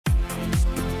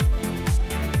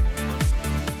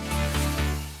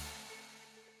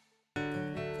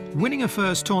Winning a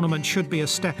first tournament should be a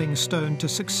stepping stone to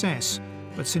success,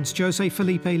 but since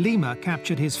Filipe Lima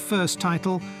captured his first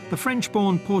title, the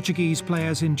French-born Portuguese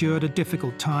players endured a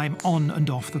difficult time on and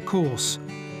off the course.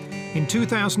 In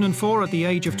 2004, at the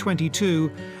age of 22,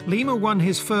 Lima won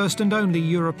his first and only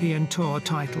European Tour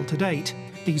title to date,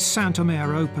 the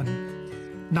Saint-Omer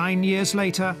Open. 9 years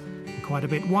later, and quite a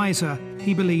bit wiser,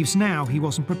 he believes now he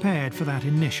wasn't prepared for that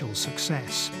initial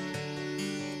success.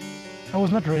 I was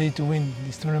not ready to win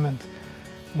this tournament.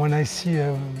 When I see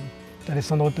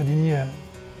Alessandro Tadini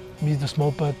miss the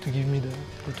small putt to give me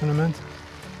the tournament,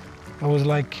 I was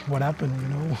like, what happened, you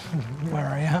know, where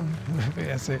I am?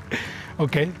 I say,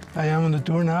 okay, I am on the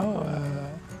tour now.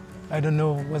 I don't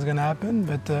know what's gonna happen,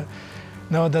 but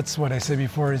no, that's what I said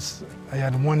before. I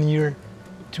had 1 year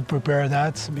to prepare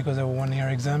that because I was 1 year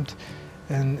exempt,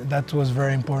 and that was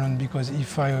very important because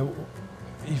if I,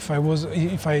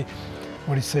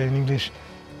 what do you say in English?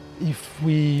 If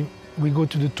we go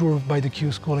to the tour by the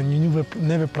Q school and you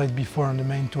never played before on the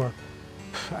main tour,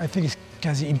 I think it's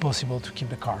quasi impossible to keep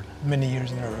the card many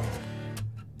years in a row.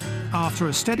 After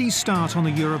a steady start on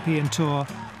the European Tour,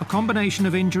 a combination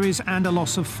of injuries and a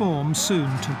loss of form soon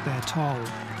took their toll.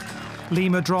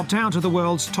 Lima dropped out of the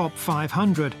world's top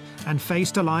 500 and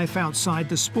faced a life outside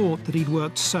the sport that he'd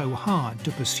worked so hard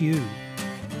to pursue.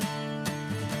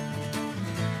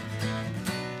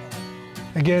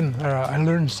 Again, I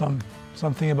learned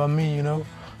something about me, you know.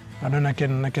 I learned I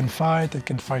can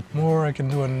fight more, I can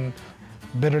do a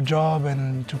better job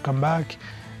and to come back.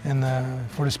 And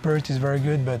for the spirit is very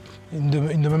good, but in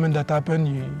the moment that happened,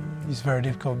 it's very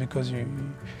difficult because you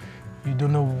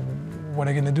don't know what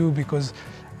I'm gonna do because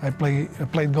I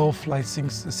played golf like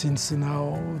since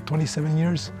now 27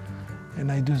 years,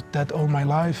 and I do that all my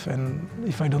life. And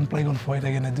if I don't play golf, what am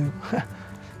I gonna do?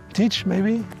 Teach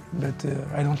maybe, but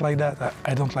I don't like that.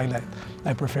 I don't like that.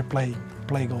 I prefer play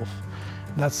golf.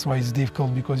 That's why it's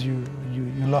difficult because you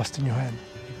lost in your head.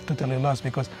 You're totally lost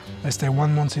because I stay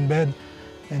 1 month in bed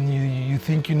and you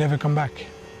think you never come back,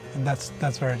 and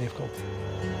that's very difficult.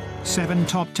 7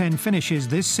 top 10 finishes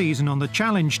this season on the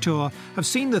Challenge Tour have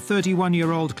seen the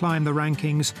 31-year-old climb the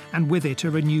rankings, and with it a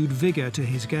renewed vigour to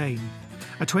his game.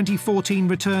 A 2014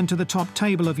 return to the top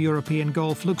table of European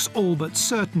golf looks all but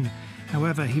certain.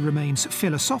 However, he remains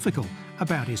philosophical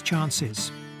about his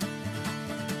chances.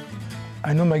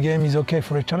 I know my game is okay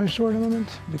for a Challenge Tour at the moment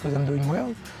because I'm doing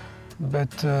well,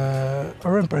 but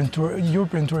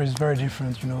European Tour is very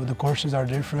different. You know, the courses are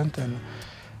different, and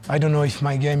I don't know if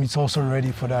my game is also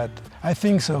ready for that. I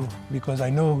think so because I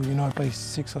know, you know, I played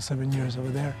 6 or 7 years over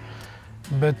there,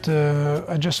 but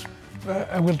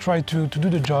I will try to do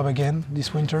the job again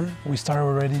this winter. We start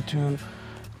already to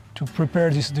prepare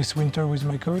this winter with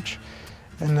my coach,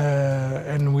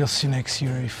 and we'll see next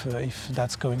year if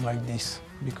that's going like this,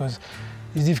 because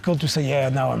it's difficult to say, yeah,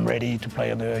 now I'm ready to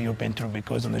play on the European Tour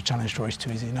because on the Challenge Tour it's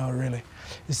too easy. No, really,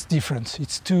 it's different.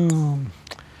 It's two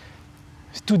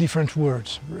different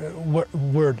words,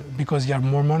 because you have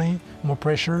more money, more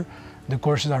pressure, the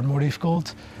courses are more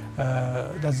difficult.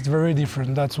 That's very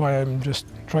different. That's why I'm just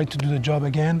trying to do the job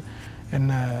again,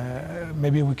 and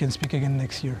maybe we can speak again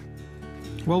next year.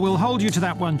 Well, we'll hold you to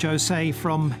that one, Jose.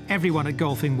 From everyone at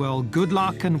Golfing World, good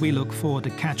luck, and we look forward to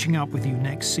catching up with you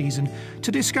next season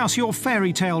to discuss your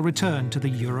fairy tale return to the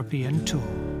European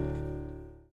Tour.